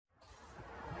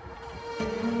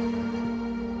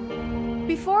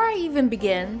Before I even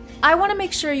begin, I want to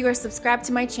make sure you are subscribed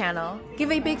to my channel,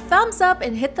 give a big thumbs up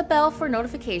and hit the bell for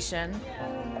notification.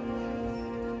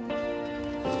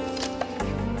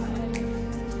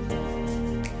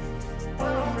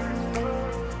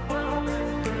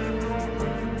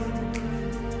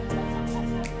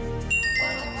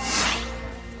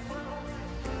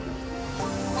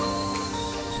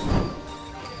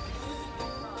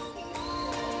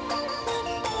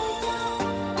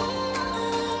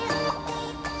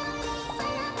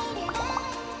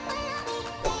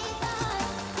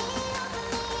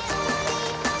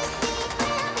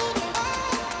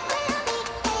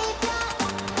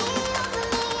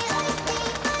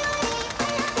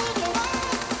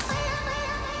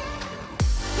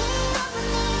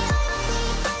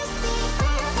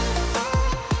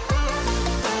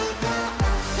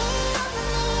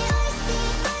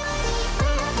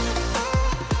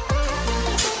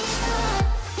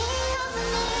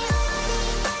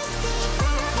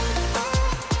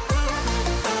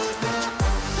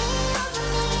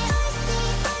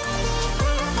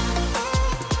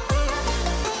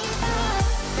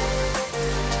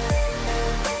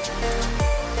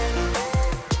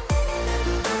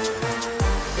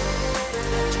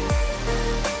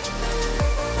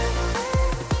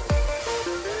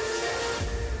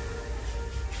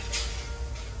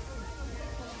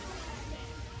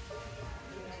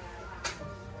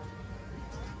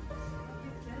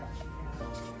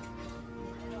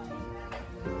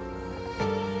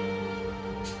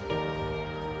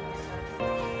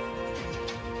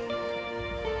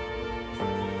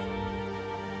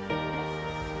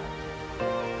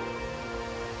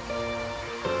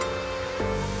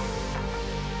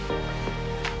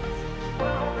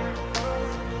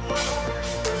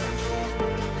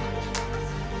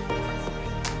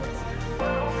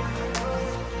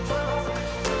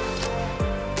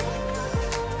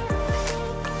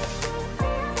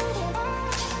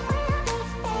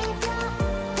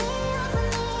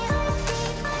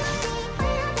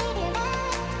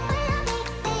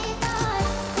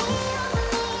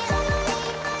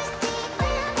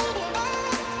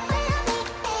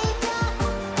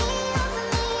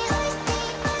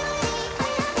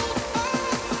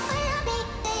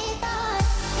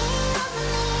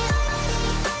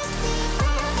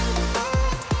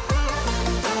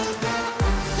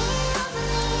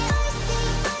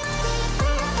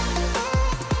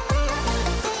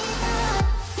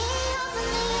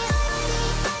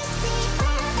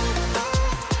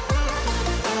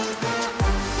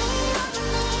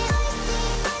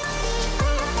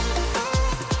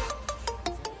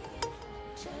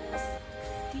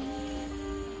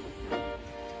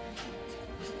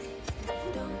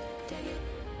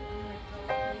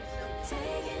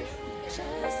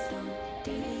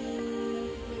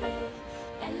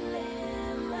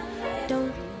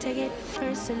 Don't take it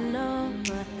personal,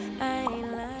 I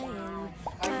ain't lying,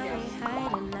 I ain't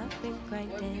hiding, I've been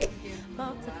grinding,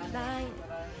 multiplying.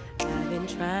 I've been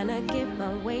trying to get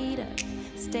my weight up,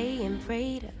 staying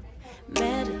prayed up,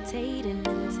 meditating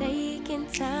and taking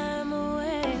time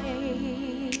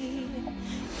away.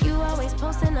 You always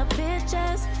posting up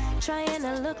pictures, trying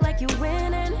to look like you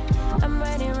winning. I'm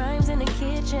writing rhymes in the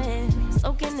kitchen,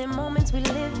 soaking in moments we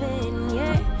live in,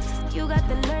 yeah. You got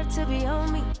the nerve to be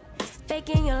on me,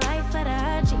 faking your life for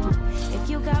the IG. If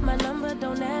you got my number,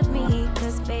 don't add me,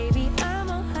 cause baby, I'm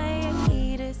on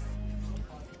hiatus.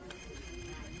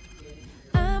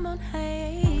 I'm on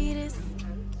hiatus.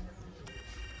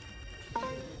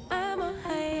 I'm on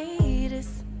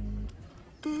hiatus.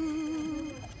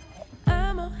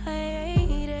 I'm on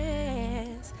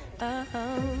hiatus.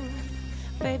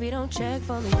 Baby, don't check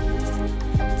for me.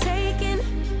 Taking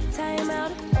time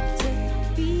out to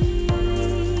be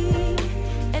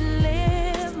and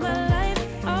live my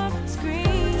life off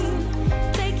screen.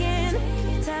 Taking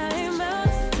time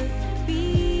out to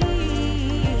be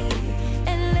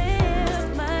and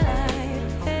live my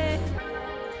life. Hey.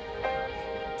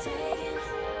 Taking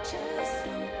just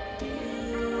don't be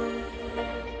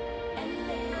and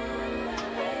live my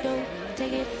life. Don't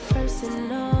take it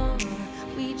personal.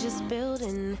 We just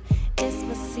building. It's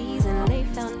my season, lay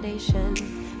foundation.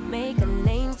 Make a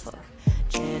name for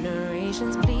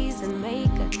generations, please, and make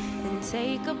a then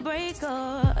take a break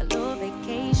or a little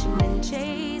vacation and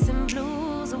chasing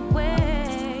blues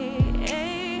away.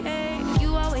 Hey, hey.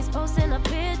 You always posting up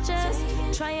pictures,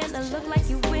 trying to look like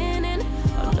you winning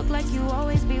or look like you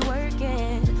always be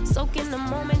working, soaking the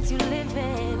moments you live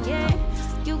in. Yeah,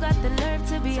 you got the nerve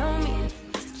to be on me,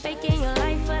 faking your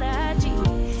life for the IG.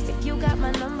 If you got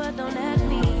my number, don't add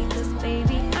me, cause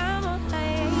baby, I'm on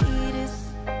hiatus.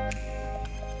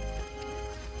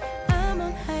 I'm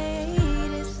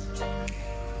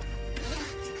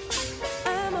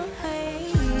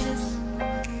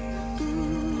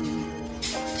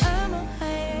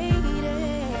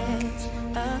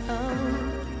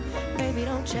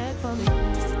baby, don't check for me.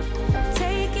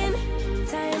 Taking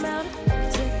time out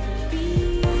to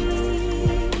be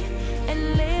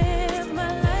and live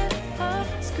my life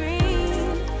off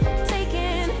screen.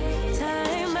 Taking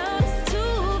time out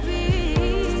to be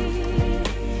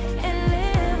and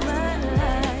live my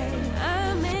life.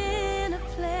 I'm in a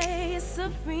place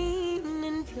serene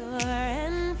and pure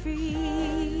and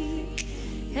free.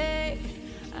 Hey,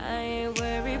 I ain't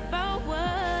worried about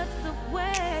what's the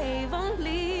wave,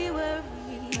 only worry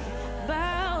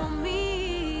about me.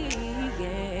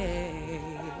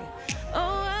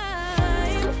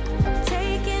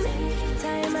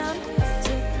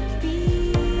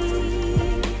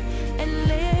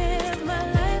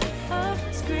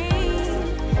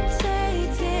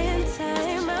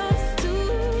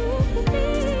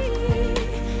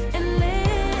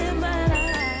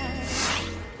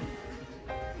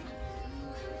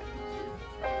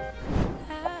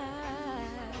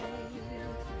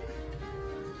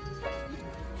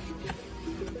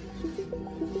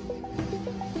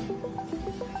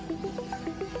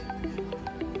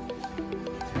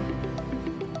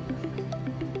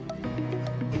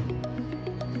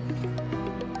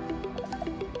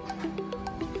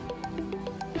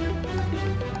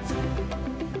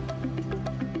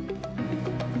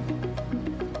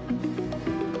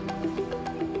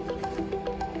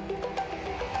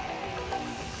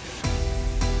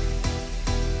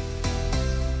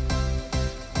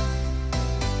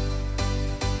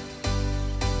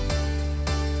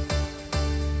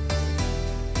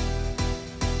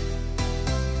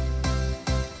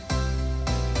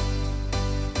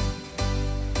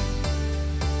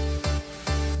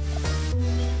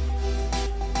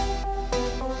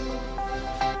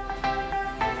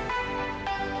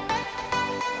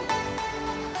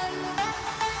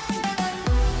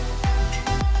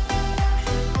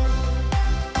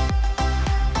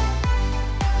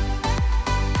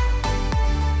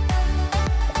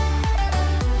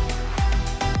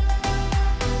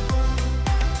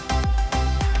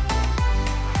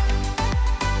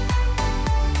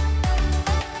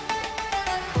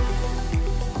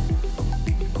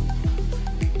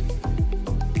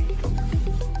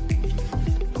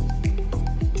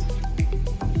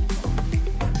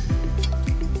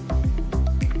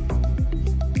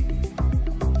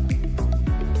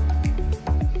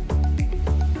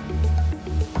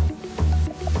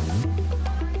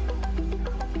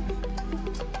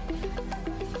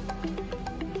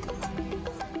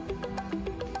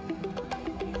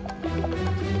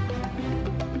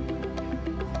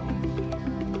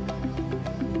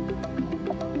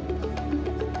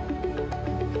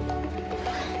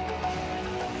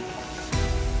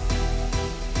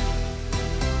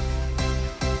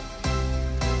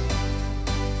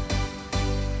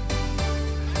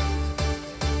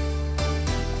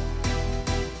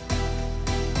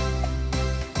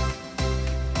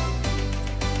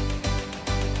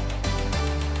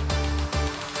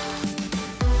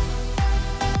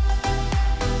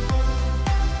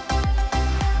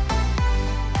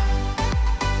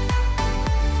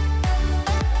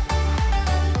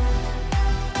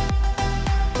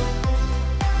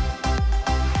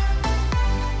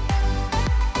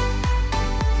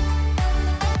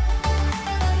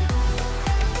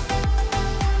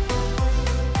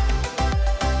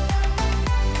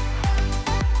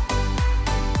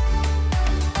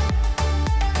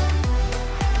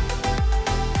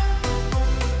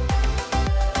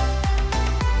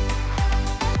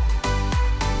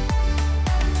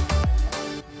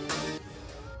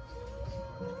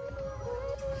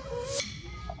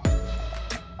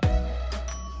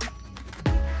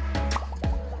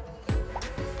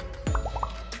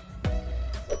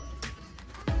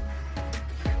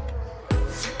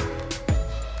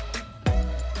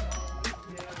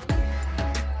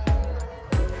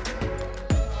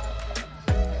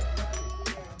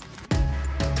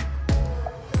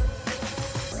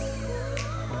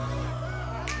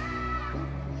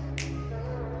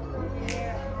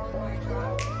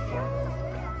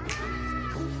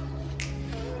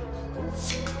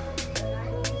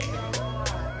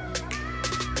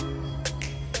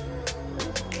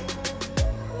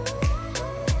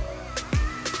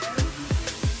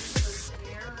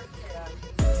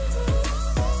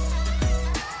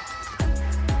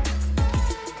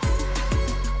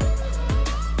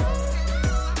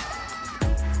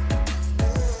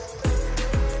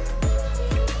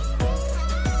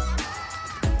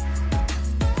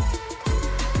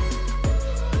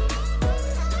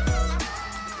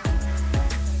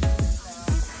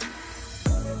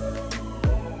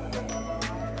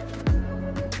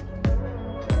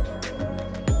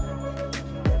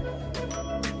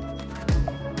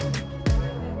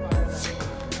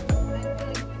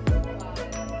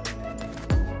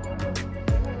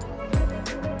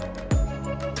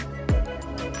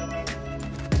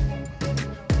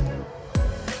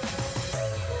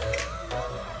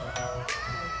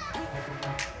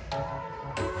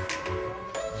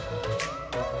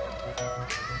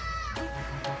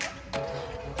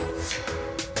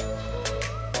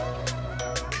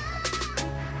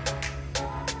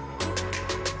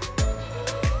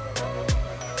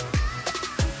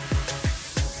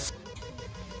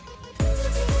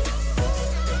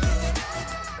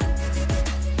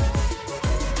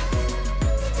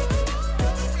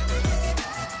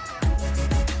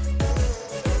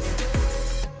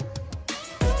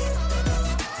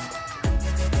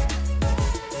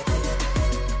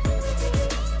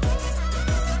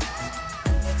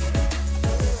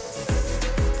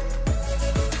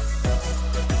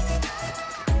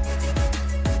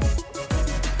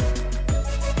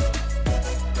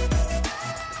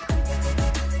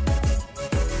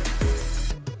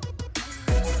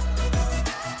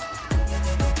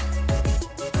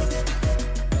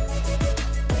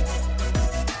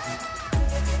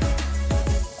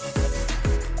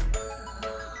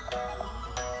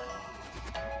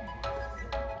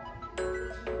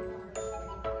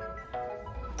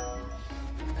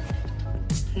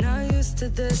 to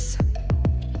this.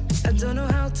 I don't know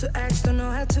how to act, don't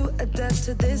know how to adapt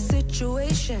to this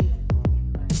situation.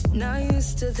 Not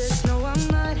used to this, no I'm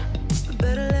not, but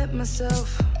better let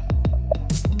myself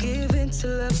give in to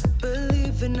love,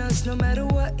 believe in us, no matter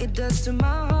what it does to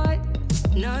my heart.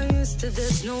 Not used to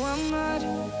this, no I'm not.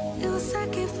 It was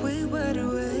like if we were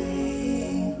to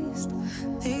waste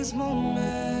these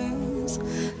moments,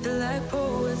 they're like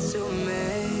poets to me.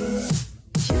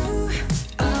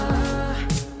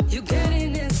 You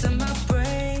getting inside my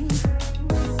brain,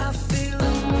 I feel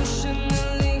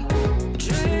emotionally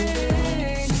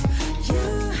drained.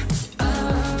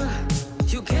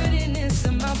 You getting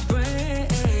inside my brain,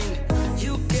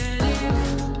 you getting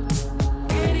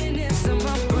inside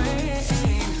my brain.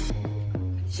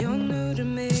 You're new to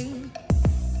me,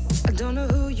 I don't know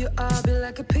who you are, be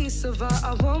like a piece of art.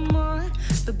 I want more,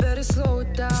 but better slow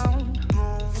it down.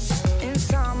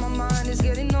 Inside my mind is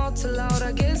getting all too loud,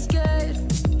 I get scared.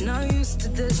 Not used to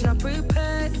this, not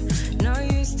prepared. Not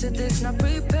used to this, not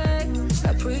prepared.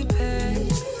 Not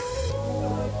prepared.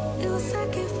 It was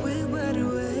like if we were to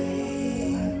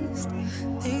waste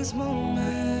these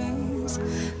moments,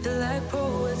 they're like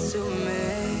poets to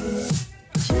me.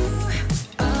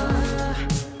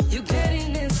 You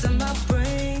getting inside my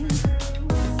brain,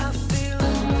 I feel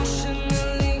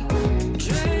emotionally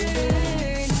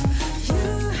drained.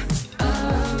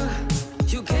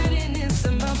 You getting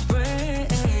inside my brain,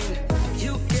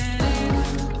 you getting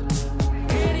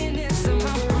inside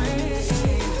my brain.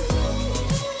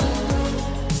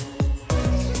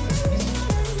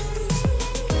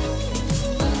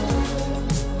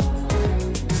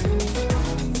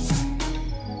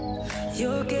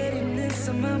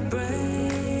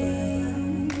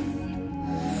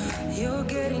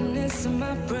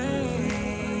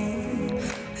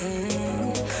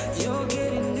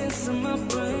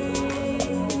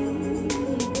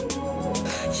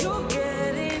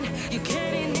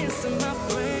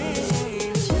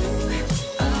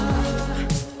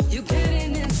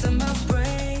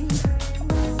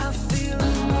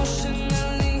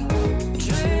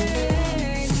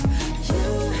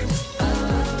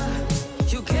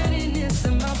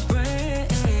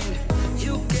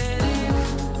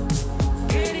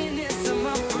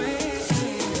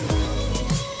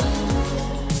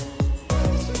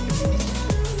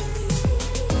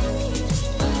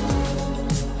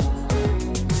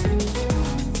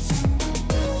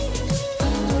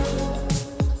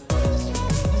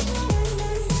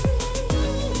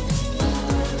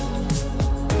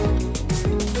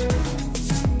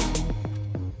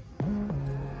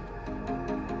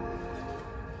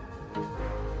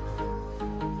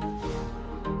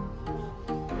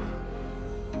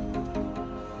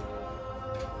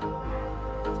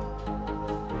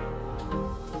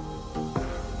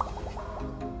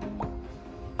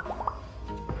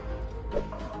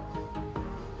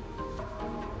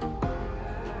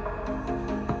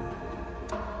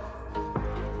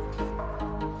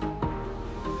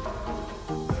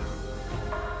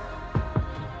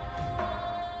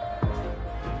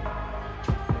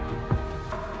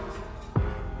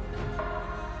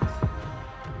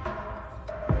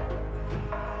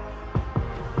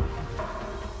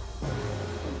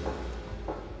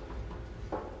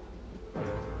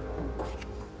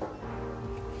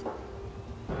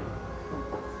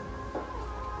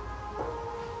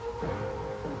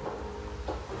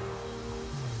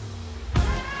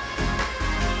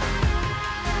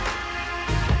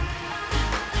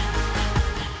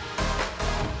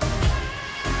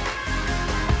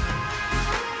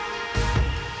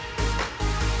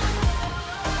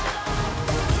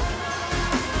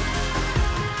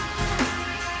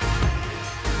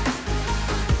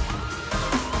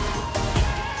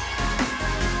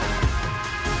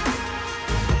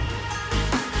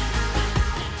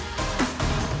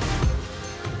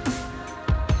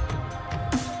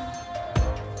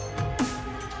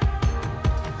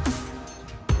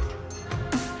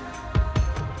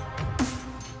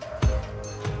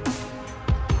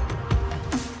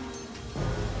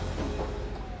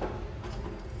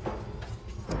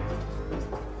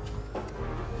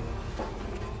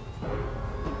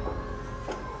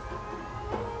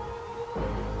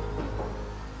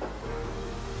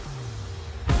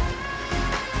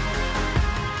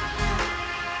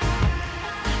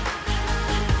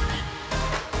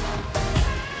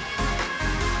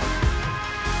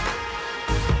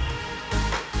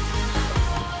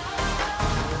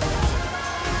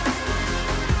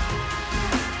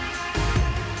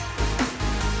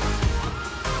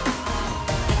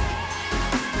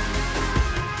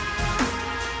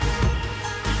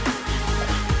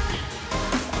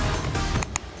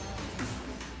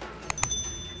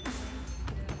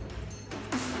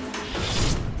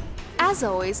 As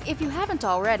always, if you haven't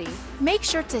already, make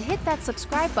sure to hit that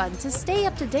subscribe button to stay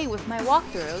up to date with my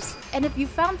walkthroughs. And if you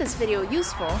found this video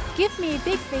useful, give me a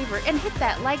big favor and hit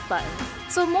that like button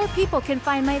so more people can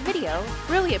find my video.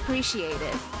 Really appreciate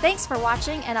it. Thanks for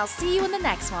watching, and I'll see you in the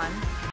next one.